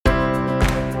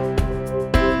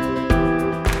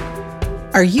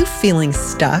Are you feeling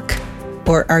stuck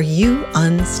or are you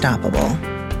unstoppable?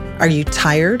 Are you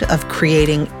tired of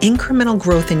creating incremental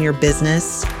growth in your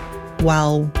business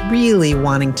while really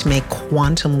wanting to make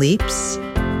quantum leaps?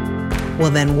 Well,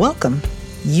 then welcome.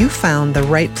 You found the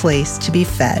right place to be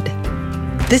fed.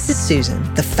 This is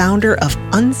Susan, the founder of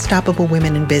Unstoppable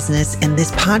Women in Business, and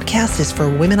this podcast is for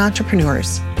women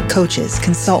entrepreneurs, coaches,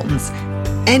 consultants,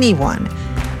 anyone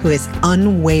who is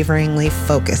unwaveringly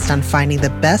focused on finding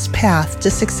the best path to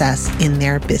success in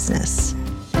their business.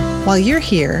 While you're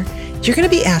here, you're going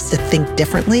to be asked to think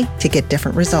differently to get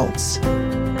different results,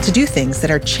 to do things that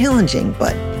are challenging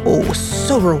but oh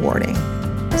so rewarding.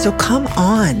 So come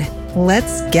on,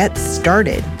 let's get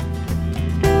started.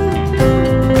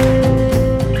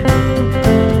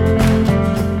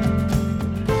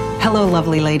 Hello,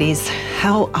 lovely ladies.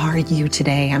 How are you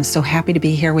today? I'm so happy to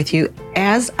be here with you.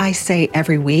 As I say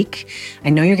every week,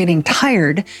 I know you're getting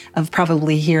tired of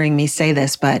probably hearing me say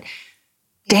this, but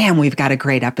damn, we've got a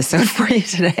great episode for you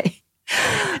today.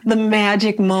 The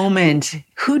magic moment.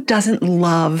 Who doesn't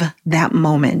love that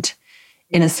moment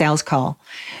in a sales call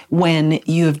when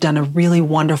you have done a really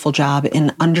wonderful job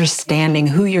in understanding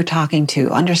who you're talking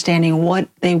to, understanding what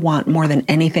they want more than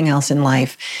anything else in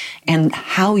life, and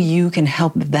how you can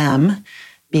help them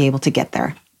be able to get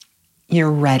there. You're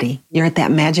ready. You're at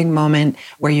that magic moment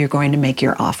where you're going to make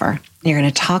your offer. You're going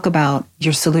to talk about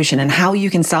your solution and how you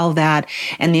can solve that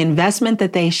and the investment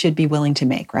that they should be willing to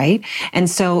make, right? And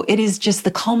so it is just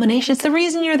the culmination. It's the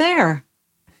reason you're there.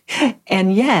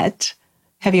 And yet,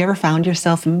 have you ever found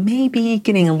yourself maybe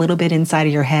getting a little bit inside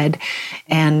of your head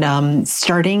and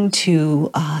starting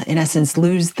to, in essence,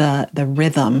 lose the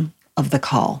rhythm of the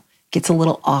call? Gets a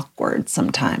little awkward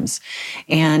sometimes.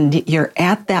 And you're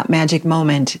at that magic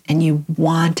moment and you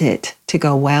want it to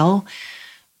go well.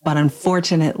 But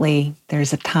unfortunately,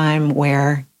 there's a time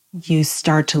where you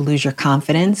start to lose your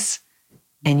confidence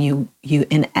and you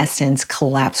in essence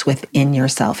collapse within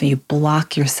yourself and you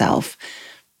block yourself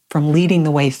from leading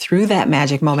the way through that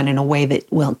magic moment in a way that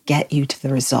will get you to the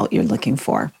result you're looking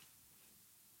for.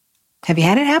 Have you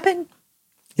had it happen?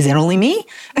 Is it only me?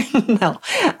 No,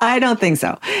 I don't think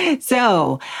so.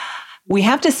 So we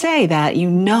have to say that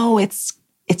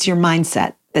it's your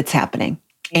mindset that's happening.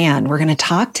 And we're going to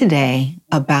talk today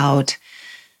about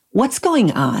what's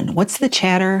going on. What's the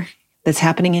chatter that's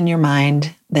happening in your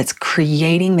mind that's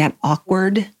creating that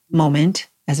awkward moment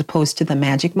as opposed to the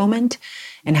magic moment,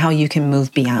 and how you can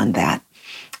move beyond that.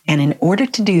 And in order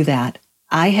to do that,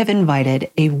 I have invited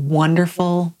a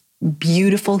wonderful,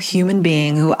 beautiful human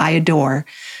being who I adore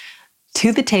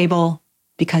to the table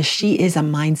because she is a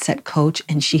mindset coach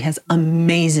and she has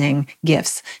amazing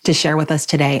gifts to share with us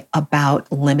today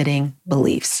about limiting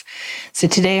beliefs. So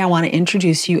today I want to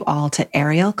introduce you all to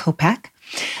Ariel Kopak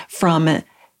from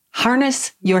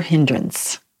Harness Your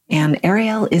Hindrance. And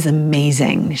Ariel is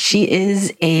amazing. She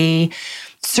is a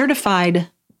certified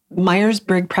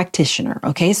Myers-Briggs practitioner.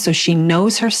 Okay. So she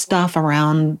knows her stuff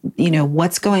around,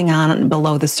 what's going on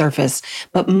below the surface.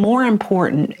 But more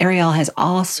important, Ariel has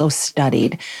also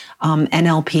studied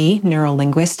NLP,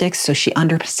 neurolinguistics. So she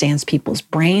understands people's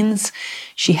brains.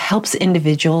 She helps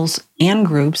individuals and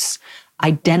groups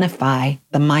identify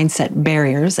the mindset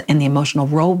barriers and the emotional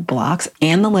roadblocks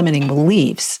and the limiting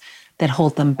beliefs that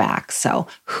hold them back. So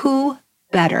who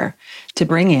better to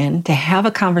bring in to have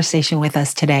a conversation with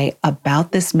us today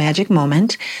about this magic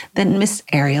moment than Miss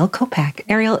Ariel Kopak.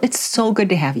 Ariel, it's so good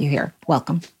to have you here.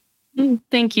 Welcome.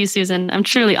 Thank you, Susan. I'm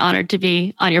truly honored to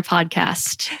be on your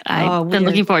podcast. I've been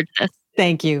looking forward to this.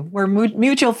 Thank you. We're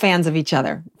mutual fans of each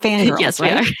other. Fangirls, yes,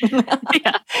 right? We are.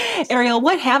 Yeah. Ariel,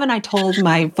 what haven't I told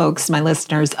my folks, my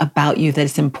listeners, about you that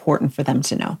it's important for them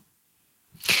to know?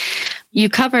 You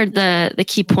covered the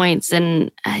key points,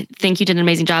 and I think you did an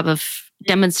amazing job of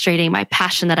demonstrating my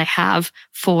passion that I have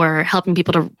for helping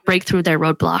people to break through their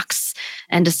roadblocks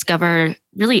and discover,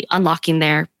 really unlocking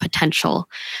their potential.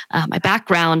 My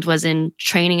background was in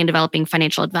training and developing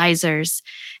financial advisors.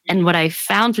 And what I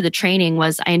found through the training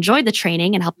was I enjoyed the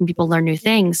training and helping people learn new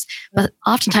things. But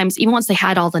oftentimes, even once they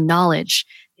had all the knowledge,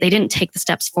 they didn't take the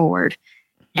steps forward.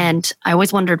 And I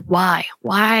always wondered why.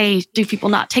 Why do people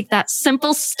not take that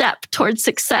simple step towards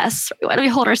success? Why do we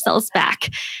hold ourselves back?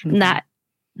 Mm-hmm. And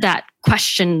that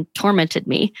question tormented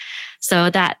me. So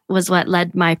that was what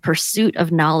led my pursuit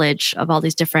of knowledge of all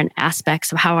these different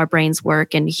aspects of how our brains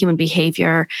work and human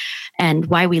behavior and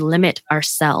why we limit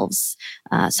ourselves.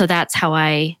 So that's how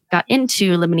I got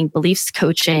into limiting beliefs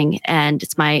coaching. And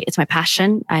it's my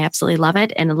passion. I absolutely love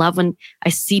it. And I love when I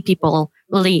see people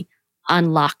really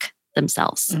unlock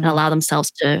themselves and allow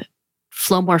themselves to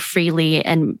flow more freely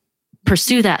and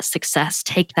pursue that success,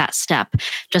 take that step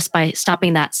just by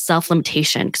stopping that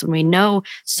self-limitation. Because when we know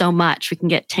so much, we can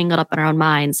get tangled up in our own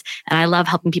minds. And I love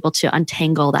helping people to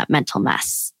untangle that mental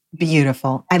mess.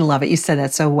 Beautiful. I love it. You said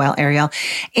that so well, Ariel.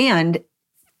 And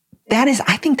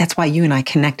I think that's why you and I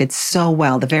connected so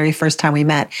well the very first time we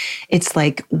met. It's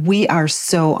like we are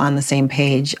so on the same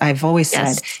page. I've always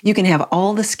said you can have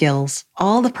all the skills,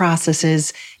 all the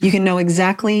processes. You can know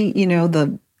exactly,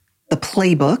 the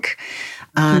playbook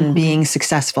on being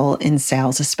successful in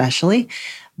sales, especially.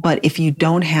 But if you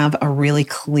don't have a really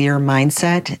clear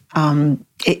mindset,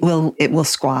 it will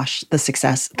squash the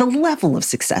success, the level of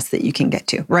success that you can get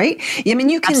to, right? I mean,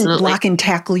 you can Absolutely. block and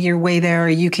tackle your way there.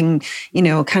 You can,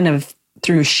 kind of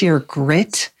through sheer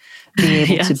grit, be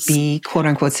able to be quote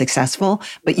unquote successful,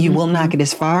 but you will not get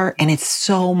as far. And it's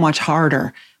so much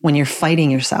harder when you're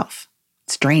fighting yourself.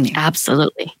 It's draining.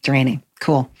 Absolutely. Draining.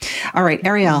 Cool. All right,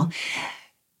 Ariel.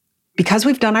 Because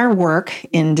we've done our work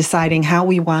in deciding how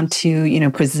we want to,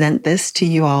 present this to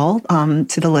you all,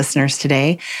 to the listeners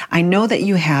today, I know that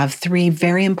you have 3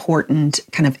 very important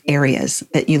kind of areas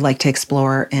that you like to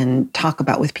explore and talk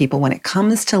about with people when it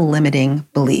comes to limiting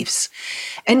beliefs.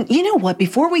 And you know what?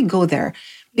 Before we go there,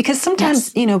 because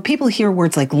sometimes, people hear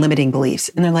words like limiting beliefs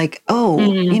and they're like, oh,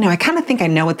 I kind of think I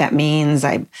know what that means.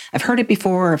 I've heard it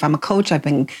before. If I'm a coach, I've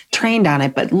been trained on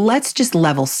it, but let's just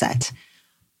level set.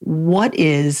 What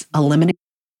is a limiting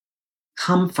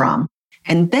come from?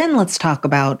 And then let's talk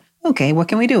about, okay, what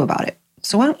can we do about it?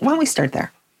 So why don't we start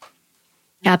there?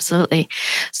 Absolutely.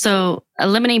 So a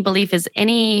limiting belief is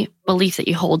any belief that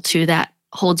you hold to that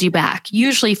holds you back,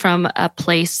 usually from a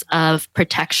place of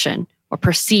protection or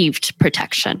perceived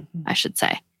protection, I should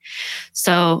say.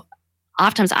 So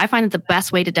oftentimes I find that the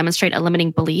best way to demonstrate a limiting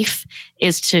belief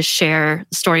is to share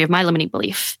the story of my limiting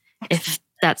belief, if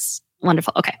that's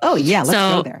wonderful. Okay. Oh, yeah. Let's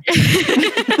go there.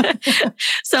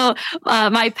 So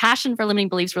my passion for limiting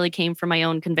beliefs really came from my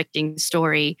own convicting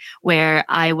story where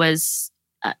I was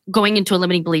going into a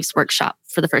limiting beliefs workshop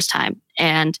for the first time.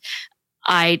 And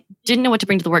I didn't know what to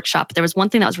bring to the workshop. There was one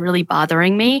thing that was really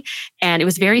bothering me, and it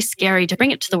was very scary to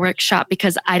bring it to the workshop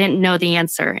because I didn't know the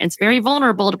answer. And it's very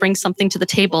vulnerable to bring something to the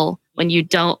table when you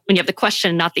have the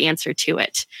question, not the answer to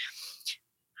it.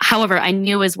 However, I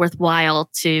knew it was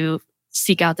worthwhile to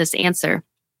seek out this answer.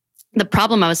 The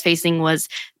problem I was facing was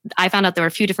I found out there were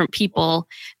a few different people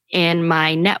in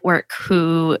my network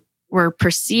who were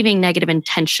perceiving negative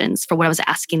intentions for what I was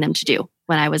asking them to do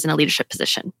when I was in a leadership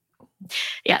position.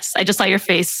 Yes, I just saw your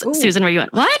face, Ooh. Susan, where you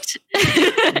went, what?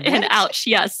 And ouch,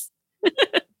 yes.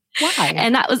 Why?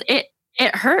 And that was it.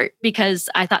 It hurt because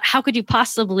I thought, how could you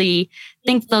possibly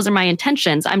think those are my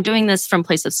intentions? I'm doing this from a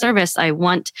place of service. I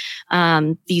want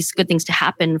these good things to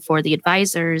happen for the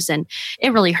advisors. And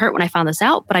it really hurt when I found this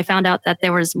out. But I found out that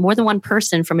there was more than one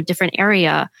person from a different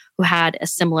area who had a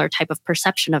similar type of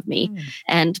perception of me.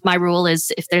 And my rule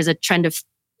is if there's a trend of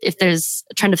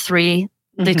 3,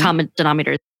 the common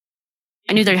denominator.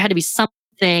 I knew there had to be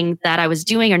something that I was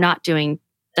doing or not doing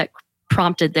that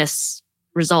prompted this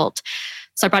result.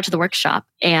 So I brought it to the workshop,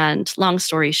 and long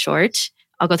story short,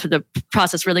 I'll go through the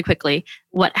process really quickly.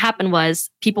 What happened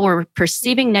was people were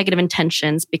perceiving negative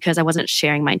intentions because I wasn't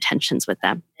sharing my intentions with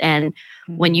them. And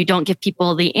when you don't give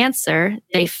people the answer,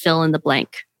 they fill in the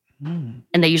blank. And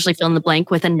they usually fill in the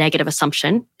blank with a negative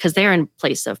assumption because they're in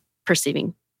place of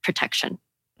perceiving protection.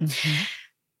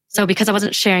 So because I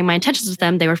wasn't sharing my intentions with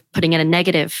them, they were putting in a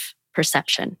negative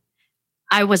perception.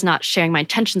 I was not sharing my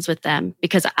intentions with them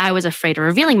because I was afraid of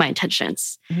revealing my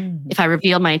intentions. If I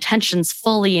revealed my intentions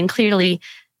fully and clearly,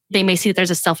 they may see that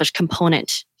there's a selfish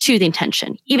component to the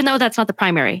intention. Even though that's not the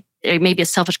primary, there may be a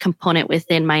selfish component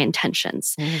within my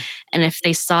intentions. And if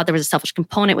they saw there was a selfish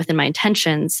component within my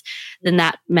intentions, then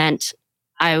that meant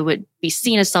I would be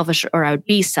seen as selfish or I would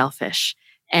be selfish.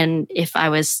 And if I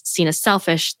was seen as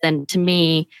selfish, then to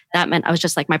me, that meant I was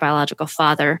just like my biological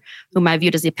father, whom I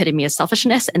viewed as the epitome of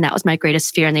selfishness. And that was my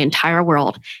greatest fear in the entire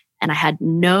world. And I had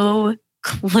no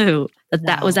clue that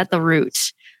that was at the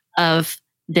root of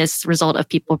this result of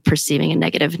people perceiving a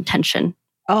negative intention.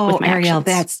 Oh, Ariel,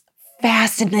 that's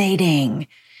fascinating.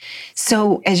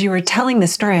 So as you were telling the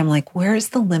story, I'm like, where's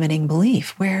the limiting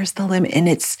belief? Where's the limit? And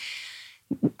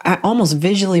I almost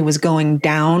visually was going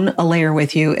down a layer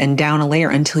with you and down a layer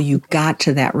until you got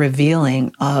to that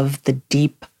revealing of the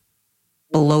deep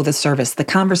below the surface, the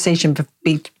conversation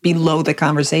below the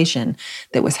conversation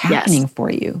that was happening for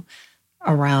you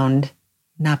around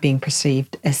not being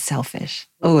perceived as selfish.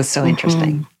 Oh, it's so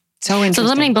interesting. So interesting. So the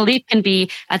limiting belief can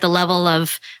be at the level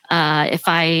of if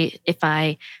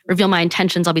I reveal my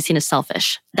intentions, I'll be seen as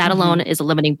selfish. That alone is a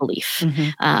limiting belief.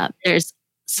 There's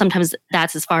sometimes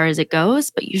that's as far as it goes,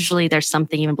 but usually there's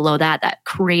something even below that that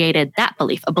created that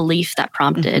belief, a belief that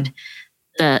prompted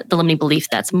the limiting belief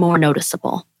that's more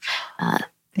noticeable.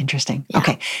 Interesting. Yeah.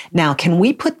 Okay. Now, can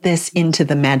we put this into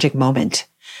the magic moment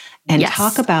and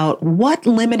talk about what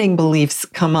limiting beliefs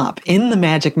come up in the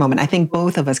magic moment? I think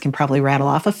both of us can probably rattle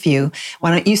off a few.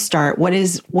 Why don't you start?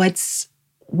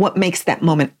 What makes that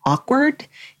moment awkward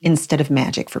instead of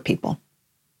magic for people?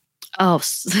 Oh,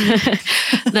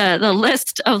 the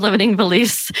list of limiting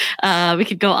beliefs, we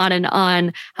could go on and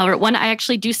on. However, one I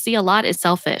actually do see a lot is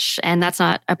selfish. And that's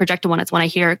not a projected one. It's one I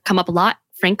hear come up a lot,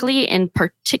 frankly, in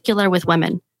particular with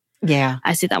women. Yeah.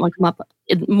 I see that one come up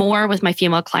more with my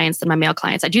female clients than my male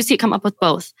clients. I do see it come up with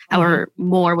both, however,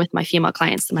 more with my female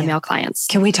clients than my male clients.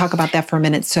 Can we talk about that for a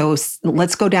minute? So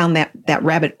let's go down that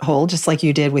rabbit hole, just like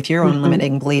you did with your own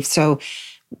limiting beliefs. So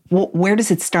where does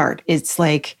it start? It's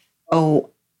like, oh,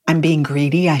 I'm being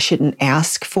greedy. I shouldn't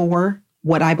ask for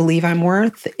what I believe I'm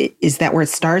worth. Is that where it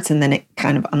starts? And then it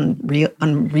kind of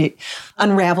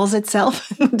unravels itself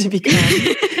to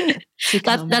become...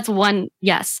 That's one.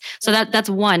 Yes. So that's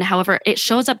one. However, it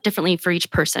shows up differently for each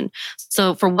person.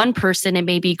 So for one person, it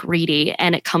may be greedy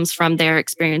and it comes from their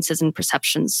experiences and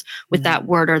perceptions with that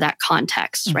word or that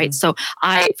context, right? So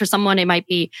for someone, it might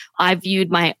be, I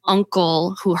viewed my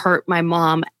uncle who hurt my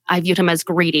mom. I viewed him as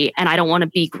greedy and I don't want to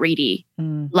be greedy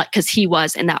because he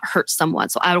was, and that hurt someone.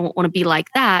 So I don't want to be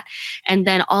like that. And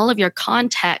then all of your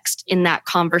context in that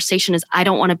conversation is, I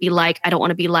don't want to be like, I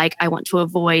want to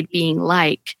avoid being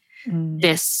like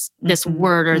this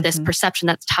word or this perception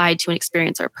that's tied to an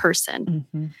experience or a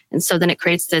person. And so then it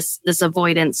creates this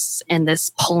avoidance and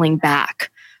this pulling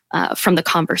back from the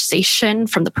conversation,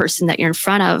 from the person that you're in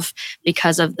front of,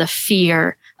 because of the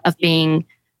fear of being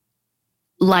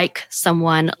like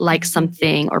someone, like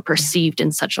something, or perceived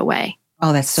in such a way.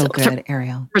 Oh, that's so good,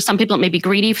 Ariel. For some people, it may be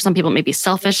greedy. For some people, it may be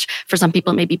selfish. For some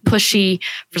people, it may be pushy.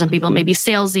 For some people, it may be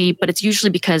salesy. But it's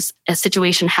usually because a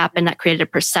situation happened that created a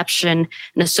perception,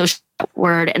 an associated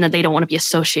word, and that they don't want to be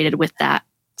associated with that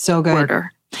word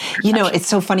or perception. You know, it's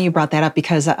so funny you brought that up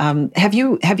because have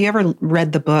you ever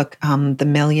read the book, The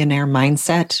Millionaire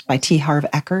Mindset by T. Harv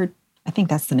Eker? I think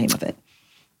that's the name of it.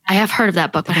 I have heard of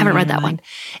that book, but I haven't read that one.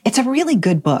 It's a really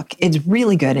good book. It's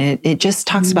really good. And it just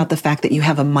talks about the fact that you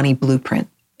have a money blueprint,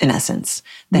 in essence,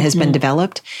 that has been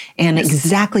developed. And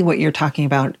exactly what you're talking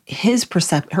about, his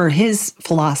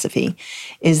philosophy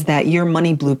is that your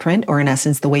money blueprint, or in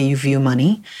essence, the way you view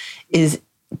money, is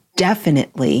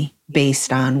definitely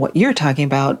based on what you're talking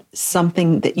about,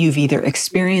 something that you've either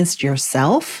experienced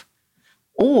yourself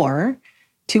or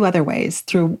two other ways,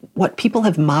 through what people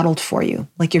have modeled for you,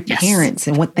 like your parents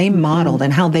and what they modeled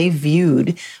and how they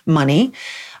viewed money.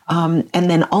 And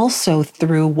then also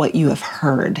through what you have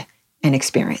heard and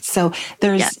experienced. So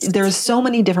there's so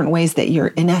many different ways that you're,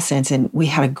 in essence, and we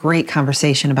had a great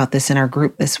conversation about this in our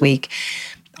group this week.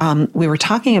 We were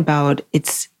talking about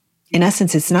in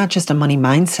essence, it's not just a money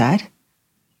mindset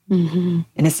and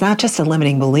it's not just a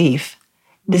limiting belief.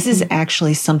 This is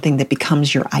actually something that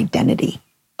becomes your identity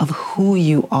of who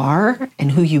you are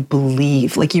and who you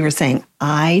believe. Like you were saying,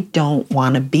 I don't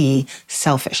want to be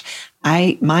selfish.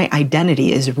 My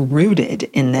identity is rooted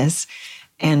in this.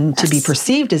 And to be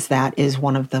perceived as that is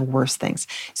one of the worst things.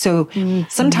 So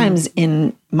sometimes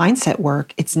in mindset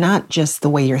work, it's not just the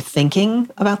way you're thinking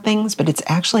about things, but it's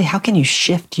actually how can you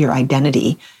shift your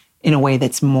identity in a way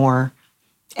that's more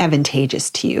advantageous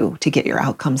to you to get your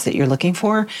outcomes that you're looking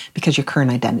for, because your current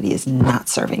identity is not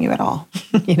serving you at all.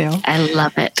 You know, I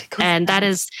love it. And that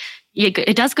is,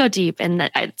 it does go deep. And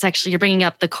it's actually, you're bringing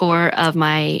up the core of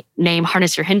my name,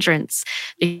 Harness Your Hindrance,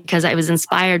 because I was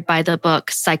inspired by the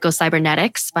book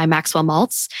Psycho-Cybernetics by Maxwell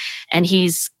Maltz. And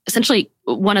he's essentially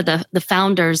one of the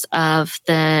founders of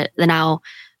the now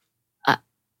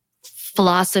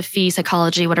philosophy,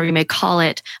 psychology, whatever you may call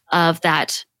it, of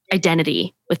that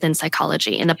identity within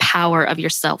psychology and the power of your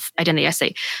self identity. I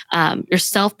say your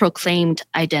self-proclaimed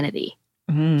identity.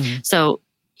 So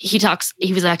he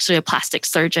was actually a plastic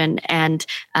surgeon and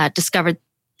discovered,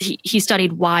 he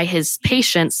studied why his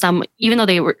patients, even though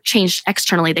they were changed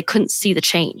externally, they couldn't see the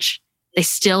change. They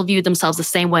still viewed themselves the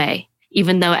same way,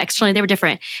 even though externally they were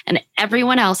different. And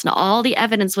everyone else and all the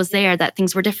evidence was there that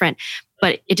things were different,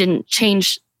 but it didn't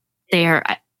change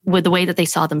with the way that they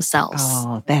saw themselves.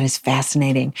 Oh, that is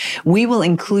fascinating. We will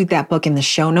include that book in the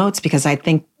show notes because I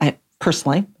think,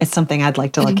 personally, it's something I'd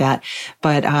like to look at,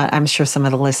 but I'm sure some of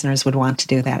the listeners would want to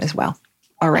do that as well.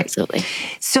 All right. Absolutely.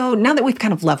 So now that we've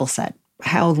kind of level set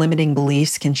how limiting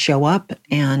beliefs can show up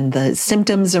and the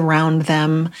symptoms around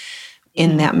them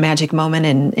in that magic moment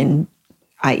and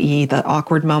i.e. the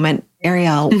awkward moment,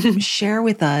 Ariel, share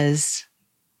with us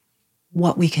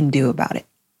what we can do about it.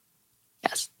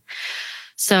 Yes.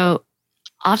 So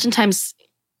oftentimes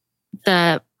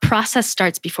the process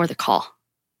starts before the call.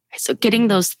 So getting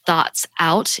those thoughts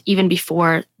out even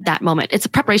before that moment. It's a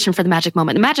preparation for the magic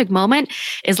moment. The magic moment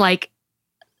is like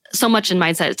so much in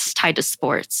mindset, it's tied to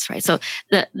sports, right? So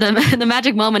the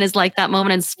magic moment is like that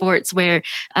moment in sports where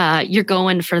you're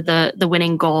going for the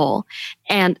winning goal.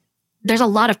 And there's a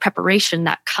lot of preparation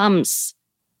that comes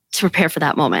to prepare for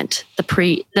that moment. The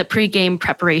pre-game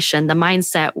preparation, the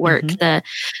mindset work,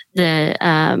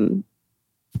 the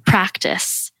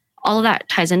practice, all of that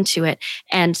ties into it.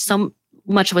 And so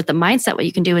much with the mindset, what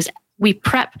you can do is we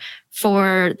prep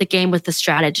for the game with the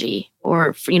strategy,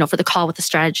 or for the call with the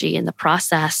strategy and the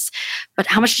process. But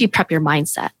how much do you prep your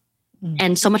mindset?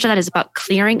 And so much of that is about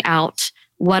clearing out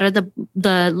what are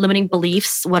the limiting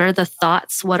beliefs, what are the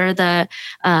thoughts, what are the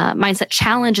mindset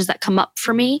challenges that come up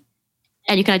for me.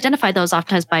 And you can identify those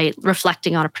oftentimes by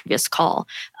reflecting on a previous call.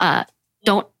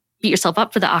 Don't beat yourself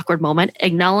up for the awkward moment.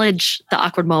 Acknowledge the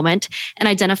awkward moment and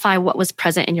identify what was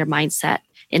present in your mindset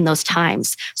in those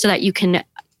times, so that you can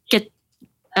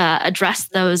address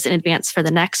those in advance for the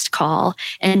next call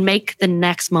and make the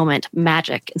next moment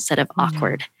magic instead of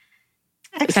awkward.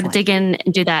 You got to dig in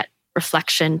and do that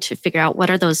reflection to figure out what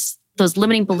are those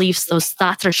limiting beliefs, those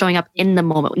thoughts that are showing up in the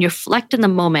moment. When you reflect in the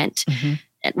moment,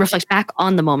 and reflect back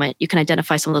on the moment, you can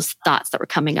identify some of those thoughts that were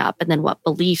coming up and then what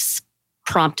beliefs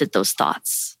prompted those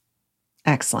thoughts.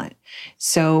 Excellent.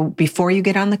 So before you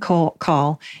get on the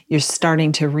call, you're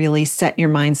starting to really set your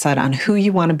mindset on who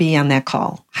you want to be on that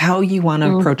call, how you want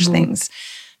to approach things.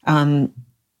 A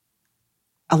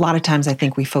lot of times I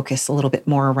think we focus a little bit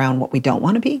more around what we don't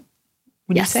want to be.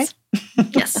 Would you say?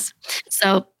 Yes.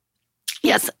 So,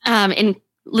 yes, in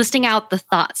listing out the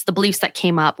thoughts, the beliefs that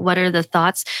came up, what are the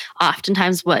thoughts?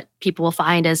 Oftentimes what people will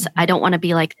find is, I don't want to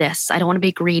be like this. I don't want to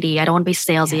be greedy. I don't want to be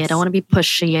salesy. I don't want to be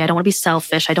pushy. I don't want to be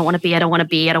selfish. I don't want to be, or I don't want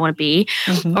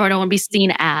to be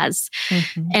seen as.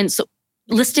 And so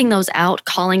listing those out,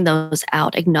 calling those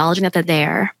out, acknowledging that they're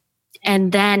there,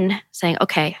 and then saying,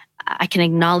 okay, I can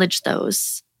acknowledge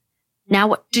those. Now,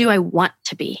 what do I want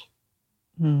to be?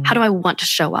 How do I want to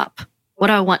show up? What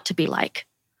do I want to be like?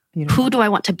 Beautiful. Who do I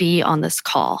want to be on this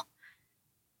call?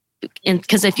 And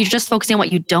because if you're just focusing on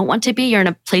what you don't want to be, you're in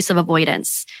a place of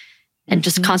avoidance and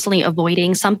just constantly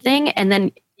avoiding something. And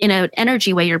then in an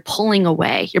energy way, you're pulling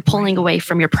away. You're pulling away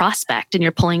from your prospect, and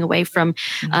you're pulling away from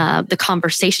the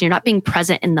conversation. You're not being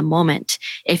present in the moment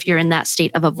if you're in that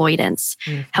state of avoidance.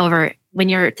 However, when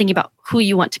you're thinking about who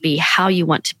you want to be, how you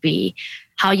want to be,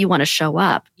 how you want to show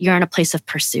up, you're in a place of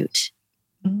pursuit.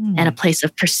 And a place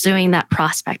of pursuing that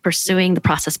prospect, pursuing the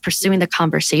process, pursuing the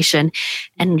conversation,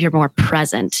 and you're more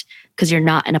present because you're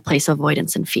not in a place of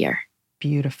avoidance and fear.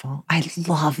 Beautiful. I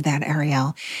love that,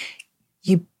 Ariel.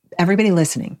 Everybody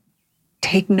listening,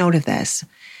 take note of this.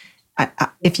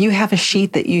 If you have a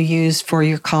sheet that you use for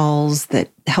your calls that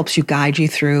helps you guide you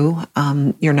through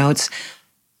your notes,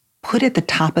 put at the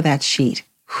top of that sheet,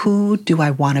 who do I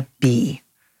want to be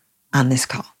on this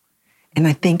call? And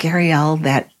I think, Ariel,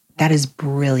 that is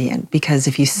brilliant, because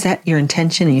if you set your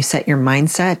intention and you set your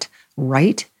mindset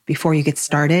right before you get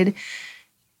started,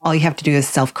 all you have to do is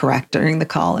self-correct during the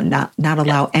call and not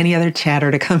allow any other chatter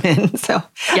to come in. So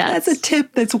that's a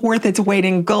tip that's worth its weight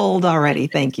in gold already.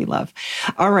 Thank you, love.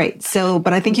 All right. So,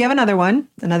 but I think you have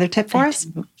another tip for us?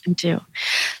 I do.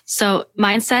 So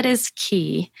mindset is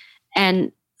key.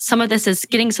 And some of this is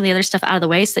getting some of the other stuff out of the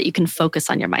way so that you can focus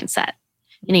on your mindset.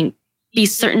 Meaning, be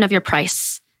certain of your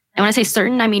price. And when I say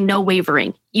certain, I mean no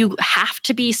wavering. You have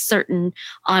to be certain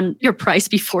on your price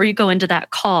before you go into that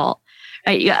call.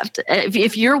 Right? You have to,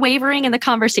 if you're wavering in the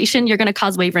conversation, you're going to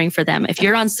cause wavering for them. If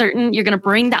you're uncertain, you're going to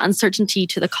bring that uncertainty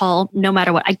to the call no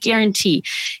matter what. I guarantee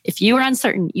if you are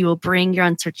uncertain, you will bring your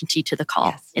uncertainty to the call.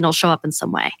 And it'll show up in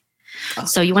some way.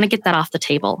 So you want to get that off the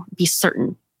table. Be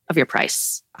certain of your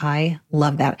price. I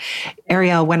love that.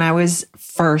 Ariel, when I was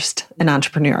first an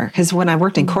entrepreneur, because when I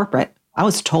worked in corporate, I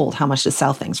was told how much to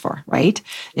sell things for, right?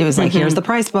 It was like, here's the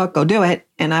price book, go do it.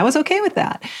 And I was okay with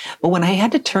that. But when I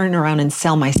had to turn around and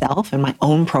sell myself and my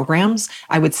own programs,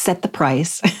 I would set the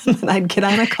price and I'd get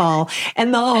on a call.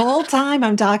 And the whole time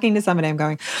I'm talking to somebody, I'm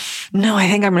going, no, I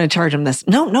think I'm going to charge them this.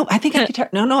 No, I think I could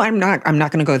charge. No, I'm not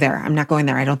going to go there. I'm not going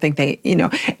there. I don't think they,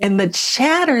 and the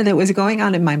chatter that was going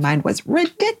on in my mind was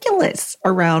ridiculous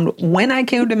around when I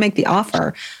came to make the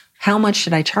offer. How much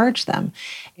should I charge them?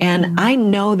 And I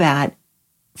know that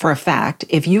for a fact,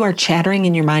 if you are chattering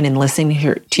in your mind and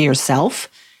listening to yourself,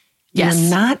 you're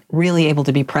not really able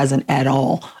to be present at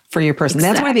all for your person.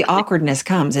 Exactly. That's why the awkwardness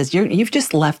comes, is you've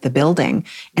just left the building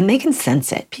and they can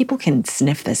sense it. People can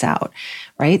sniff this out,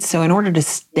 right? So in order to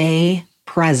stay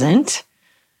present,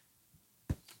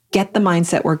 get the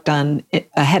mindset work done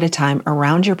ahead of time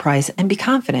around your price, and be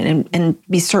confident and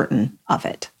be certain of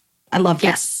it. I love that.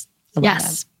 Yes. I love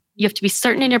Yes. that. You have to be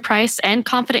certain in your price and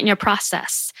confident in your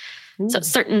process. Ooh.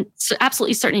 So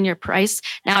absolutely certain in your price.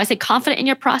 Now I say confident in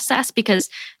your process because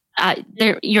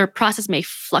your process may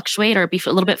fluctuate or be a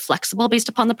little bit flexible based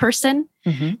upon the person.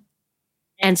 Mm-hmm.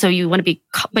 And so you want to be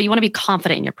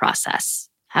confident in your process,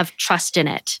 have trust in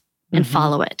it, and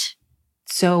follow it.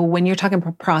 So when you're talking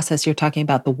about process, you're talking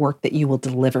about the work that you will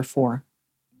deliver for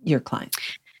your client.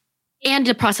 And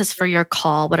the process for your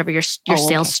call, whatever your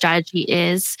sales strategy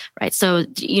is, right? So,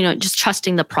 just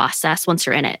trusting the process once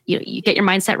you're in it. You get your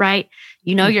mindset right,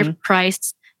 your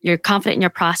price, you're confident in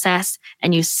your process,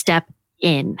 and you step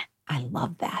in. I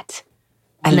love that.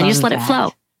 And then you just let it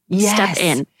flow. Yes. Step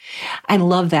in. I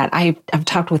love that. I've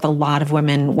talked with a lot of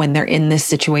women when they're in this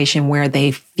situation where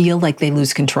they feel like they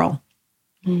lose control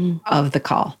of the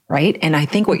call, right? And I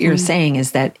think what you're saying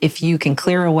is that if you can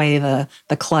clear away the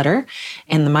clutter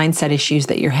and the mindset issues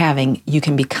that you're having, you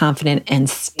can be confident and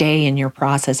stay in your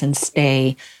process and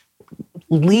stay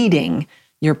leading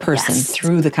your person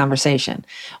through the conversation.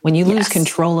 When you lose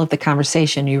control of the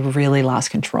conversation, you really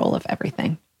lost control of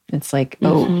everything. It's like,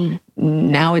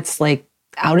 now it's like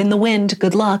out in the wind.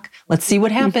 Good luck. Let's see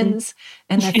what happens.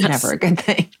 And that's never a good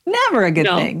thing. Never a good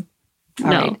thing. All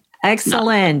right.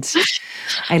 Excellent.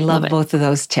 I love both of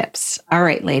those tips. All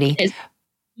right, lady.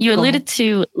 You alluded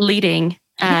to leading.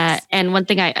 And one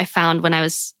thing I found when I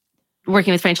was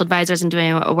working with financial advisors and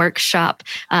doing a workshop,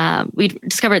 we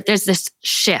discovered there's this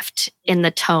shift in the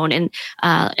tone. And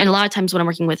a lot of times when I'm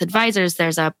working with advisors,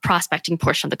 there's a prospecting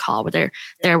portion of the call where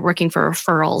they're working for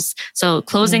referrals. So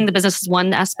closing the business is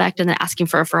one aspect, and then asking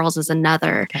for referrals is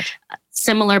another. Gotcha.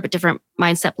 Similar but different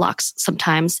mindset blocks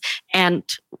sometimes. And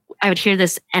I would hear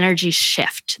this energy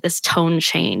shift, this tone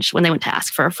change when they went to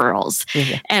ask for referrals.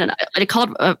 And I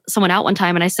called someone out one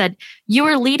time and I said, you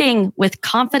were leading with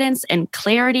confidence and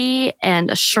clarity and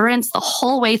assurance the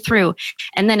whole way through.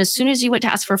 And then as soon as you went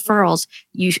to ask for referrals,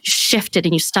 you shifted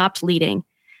and you stopped leading.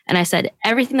 And I said,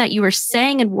 everything that you were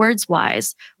saying in words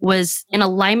wise was in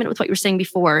alignment with what you were saying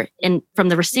before. And from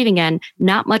the receiving end,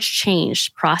 not much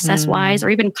changed process wise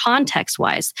or even context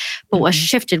wise. But what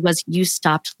shifted was you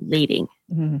stopped leading.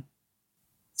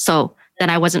 So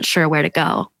then I wasn't sure where to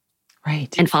go.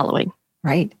 Right. And following.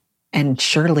 Right. And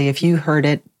surely if you heard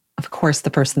it, of course,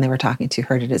 the person they were talking to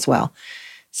heard it as well.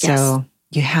 So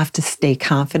you have to stay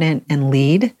confident and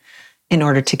lead in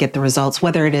order to get the results,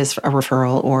 whether it is a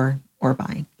referral or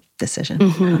buying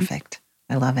decision. Perfect.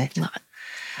 I love it.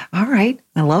 All right.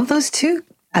 I love those two.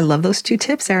 I love those two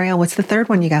tips, Ariel. What's the third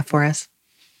one you got for us?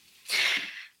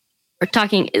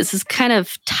 This is kind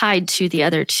of tied to the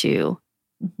other two.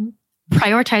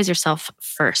 Prioritize yourself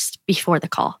first before the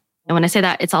call. And when I say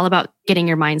that, it's all about getting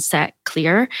your mindset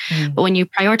clear. But when you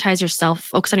prioritize yourself,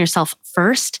 focus on yourself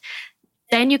first,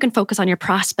 then you can focus on your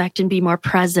prospect and be more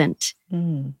present.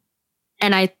 And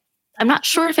I'm not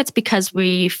sure if it's because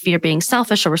we fear being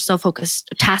selfish or we're so focused,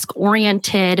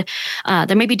 task-oriented.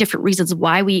 There may be different reasons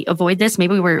why we avoid this.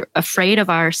 Maybe we're afraid of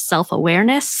our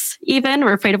self-awareness even.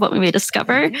 We're afraid of what we may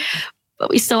discover. But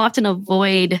we so often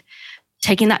avoid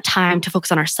taking that time to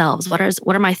focus on ourselves. What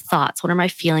are my thoughts? What are my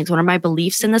feelings? What are my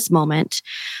beliefs in this moment?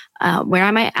 Where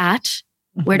am I at?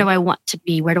 Where do I want to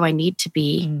be? Where do I need to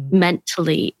be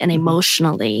mentally and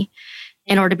emotionally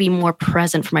in order to be more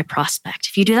present for my prospect?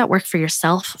 If you do that work for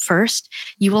yourself first,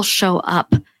 you will show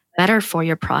up better for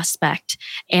your prospect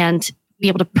and be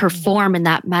able to perform in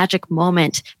that magic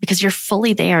moment because you're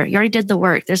fully there. You already did the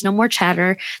work. There's no more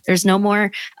chatter. There's no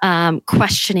more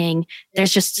questioning.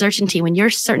 There's just certainty. When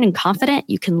you're certain and confident,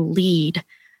 you can lead.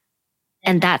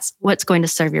 And that's what's going to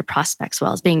serve your prospects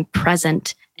well, is being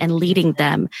present and leading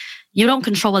them. You don't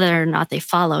control whether or not they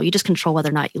follow. You just control whether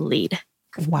or not you lead.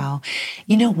 Wow.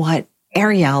 You know what,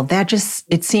 Ariel,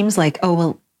 it seems like, oh,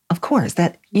 well, of course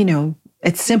that,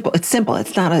 it's simple. It's simple.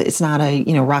 It's not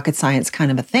a, rocket science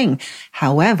kind of a thing.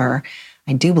 However,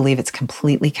 I do believe it's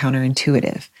completely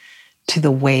counterintuitive to the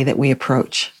way that we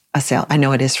approach a sale. I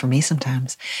know it is for me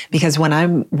sometimes, because when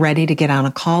I'm ready to get on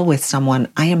a call with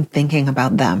someone, I am thinking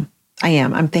about them.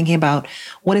 I'm thinking about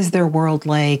what is their world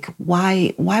like?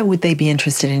 Why would they be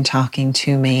interested in talking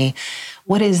to me?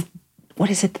 What is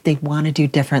it that they want to do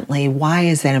differently? Why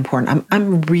is that important?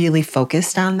 I'm really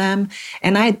focused on them.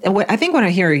 And I think when I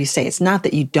hear you say, it's not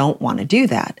that you don't want to do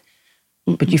that,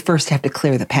 but you first have to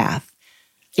clear the path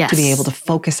to be able to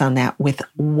focus on that with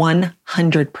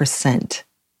 100%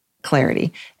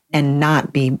 clarity and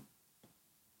not be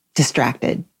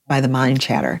distracted by the mind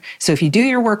chatter. So if you do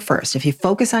your work first, if you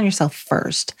focus on yourself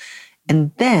first,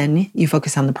 And then you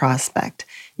focus on the prospect.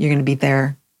 You're going to be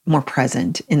there more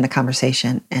present in the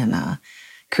conversation and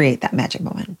create that magic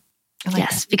moment.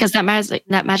 Yes, because that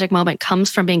magic moment comes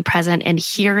from being present and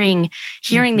hearing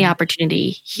the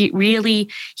opportunity, really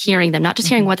hearing them, not just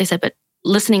hearing what they said, but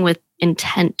listening with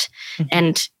intent.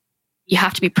 And you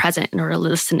have to be present in order to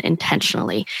listen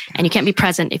intentionally. And you can't be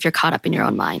present if you're caught up in your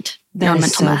own mind, your own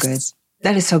mental mess. Good.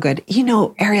 That is so good. You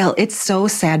know, Ariel, it's so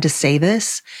sad to say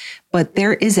this, but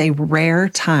there is a rare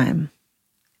time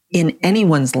in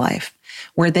anyone's life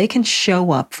where they can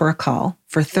show up for a call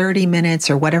for 30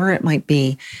 minutes or whatever it might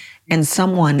be, and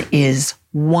someone is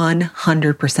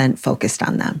 100% focused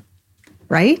on them,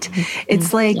 right?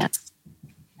 It's like, yes.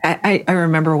 I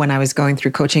remember when I was going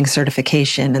through coaching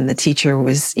certification and the teacher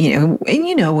was,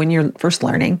 when you're first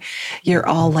learning, you're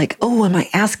all like, oh, am I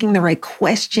asking the right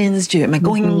questions? Am I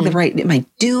going the right, am I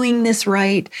doing this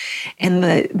right? And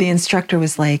the instructor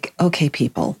was like, okay,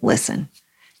 people, listen,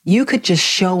 you could just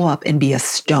show up and be a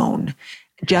stone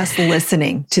just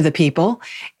listening to the people,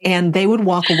 and they would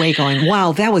walk away going,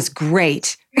 wow, that was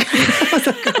great. That was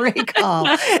a great call.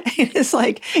 It's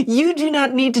like, you do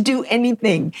not need to do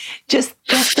anything. Just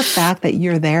the fact that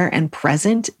you're there and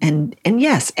present and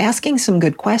yes, asking some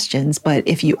good questions, but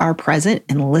if you are present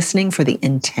and listening for the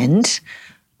intent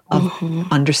of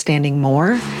understanding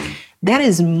more, that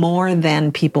is more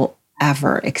than people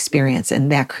ever experience.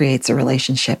 And that creates a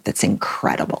relationship that's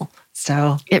incredible.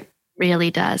 So it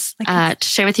really does. To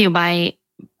share with you my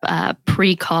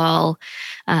pre-call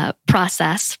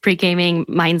process, pre-gaming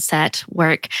mindset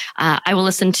work, I will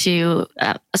listen to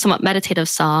a somewhat meditative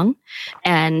song,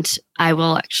 and I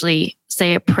will actually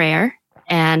say a prayer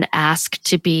and ask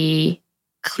to be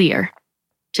clear,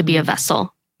 to be a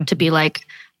vessel, to be like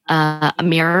a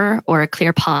mirror or a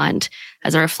clear pond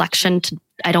as a reflection.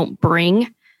 I don't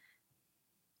bring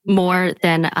more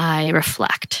than I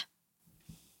reflect.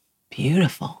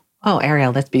 Beautiful. Oh,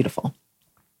 Ariel, that's beautiful.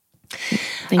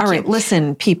 Thank All right, you.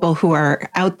 Listen, people who are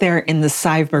out there in the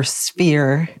cyber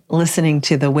sphere listening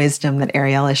to the wisdom that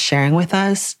Ariel is sharing with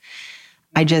us,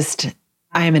 I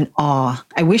am in awe.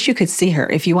 I wish you could see her.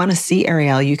 If you want to see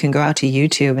Ariel, you can go out to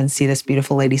YouTube and see this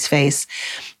beautiful lady's face.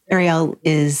 Ariel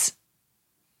is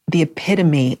the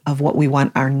epitome of what we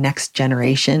want our next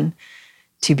generation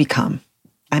to become.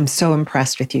 I'm so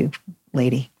impressed with you,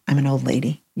 lady. I'm an old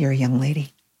lady. You're a young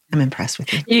lady. I'm impressed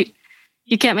with you.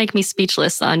 You can't make me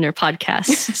speechless on your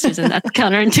podcast, Susan. That's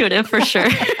counterintuitive for sure.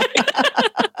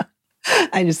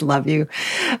 I just love you.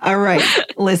 All right.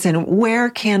 Listen, where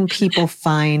can people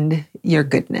find your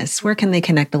goodness? Where can they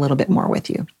connect a little bit more with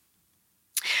you?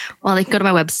 Well, they can go to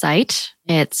my website.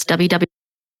 It's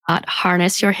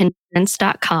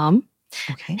www.harnessyourhindrance.com.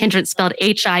 Okay. Hindrance spelled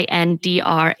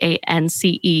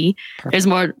HINDRANCE. Perfect. There's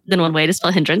more than one way to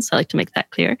spell hindrance, so I like to make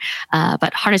that clear.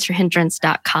 But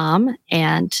harnessyourhindrance.com,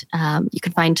 and you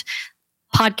can find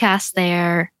podcasts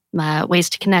there, ways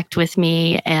to connect with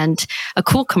me, and a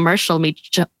cool commercial of me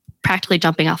practically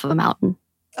jumping off of a mountain.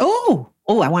 Oh,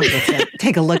 I want to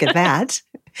take a look at that.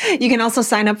 You can also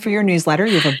sign up for your newsletter.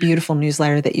 You have a beautiful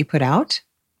newsletter that you put out,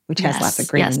 which has lots of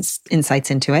great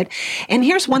insights into it. And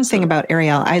here's one thing about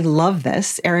Ariel. I love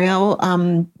this. Ariel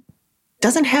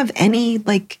doesn't have any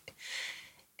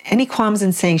qualms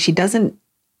in saying she doesn't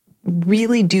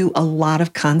really do a lot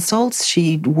of consults.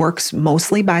 She works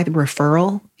mostly by the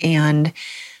referral and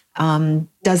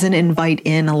doesn't invite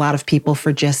in a lot of people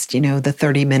for just, the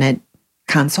 30-minute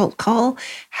consult call.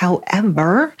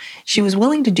 However, she was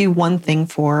willing to do one thing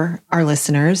for our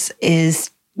listeners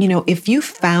is, if you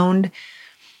found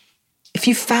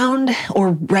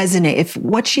or resonate, if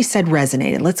what she said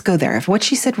resonated, let's go there. If what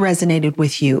she said resonated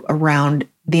with you around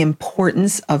the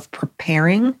importance of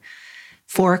preparing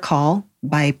for a call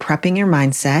by prepping your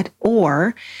mindset,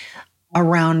 or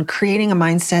around creating a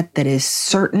mindset that is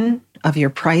certain of your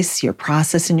price, your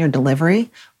process, and your delivery,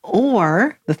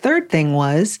 or the third thing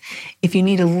was, if you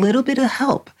need a little bit of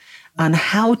help on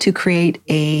how to create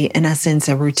in essence,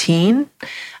 a routine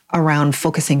around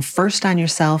focusing first on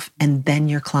yourself and then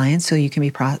your clients so you can be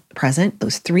present.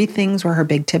 Those 3 things were her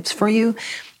big tips for you.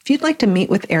 If you'd like to meet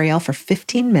with Ariel for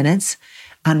 15 minutes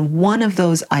on one of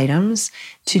those items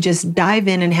to just dive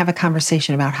in and have a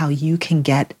conversation about how you can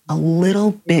get a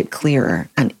little bit clearer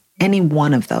on any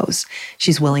one of those,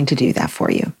 she's willing to do that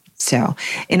for you. So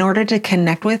in order to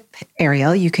connect with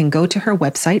Ariel, you can go to her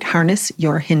website, Harness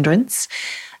Your Hindrance.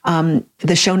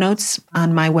 The show notes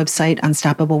on my website,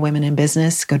 Unstoppable Women in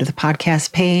Business, go to the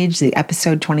podcast page, the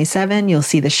episode 27, you'll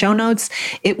see the show notes.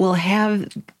 It will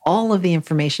have all of the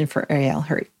information for Ariel,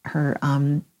 her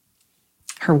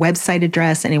her website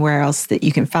address, anywhere else that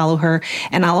you can follow her.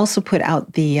 And I'll also put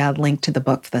out the link to the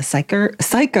book, the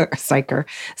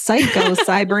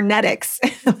Psycho-Cybernetics.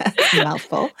 That's a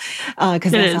mouthful.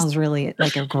 Because that sounds really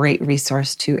like a great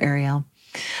resource too, Ariel.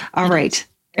 All right.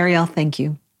 Ariel, thank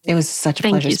you. It was such a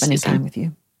pleasure spending time with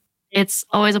you. It's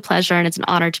always a pleasure and it's an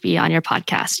honor to be on your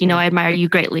podcast. You know, I admire you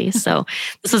greatly. So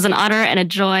this was an honor and a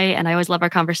joy, and I always love our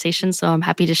conversation. So I'm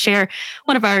happy to share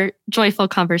one of our joyful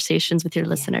conversations with your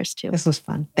listeners too. This was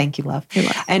fun. Thank you, love.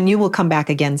 And you will come back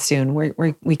again soon.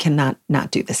 We cannot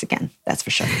not do this again. That's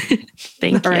for sure.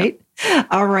 Thank you. All right.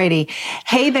 All righty.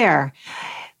 Hey there.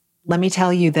 Let me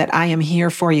tell you that I am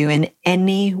here for you in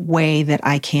any way that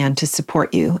I can to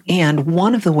support you. And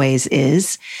one of the ways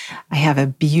is I have a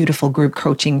beautiful group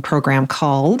coaching program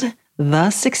called The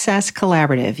Success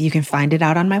Collaborative. You can find it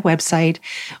out on my website.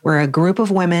 We're a group of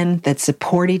women that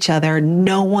support each other.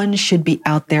 No one should be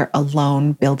out there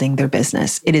alone building their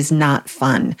business. It is not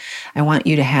fun. I want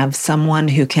you to have someone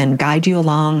who can guide you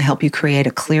along, help you create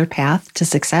a clear path to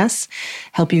success,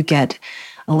 help you get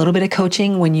a little bit of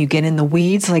coaching when you get in the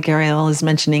weeds, like Ariel is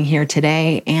mentioning here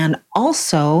today, and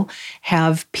also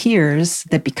have peers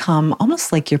that become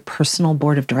almost like your personal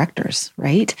board of directors,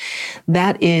 right?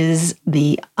 That is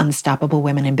the Unstoppable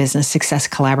Women in Business Success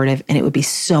Collaborative, and it would be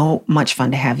so much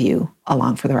fun to have you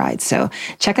along for the ride. So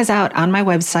check us out on my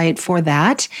website for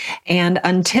that. And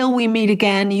until we meet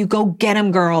again, you go get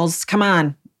them, girls. Come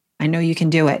on. I know you can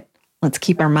do it. Let's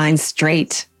keep our minds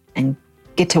straight and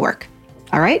get to work.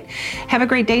 All right. Have a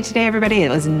great day today, everybody. It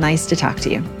was nice to talk to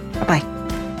you.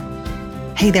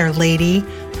 Bye-bye. Hey there, lady.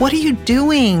 What are you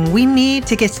doing? We need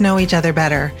to get to know each other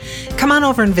better. Come on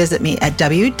over and visit me at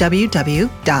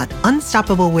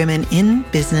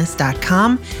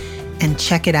www.unstoppablewomeninbusiness.com and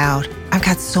check it out. I've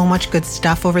got so much good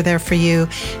stuff over there for you,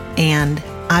 and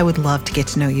I would love to get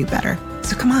to know you better.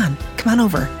 So come on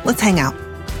over. Let's hang out.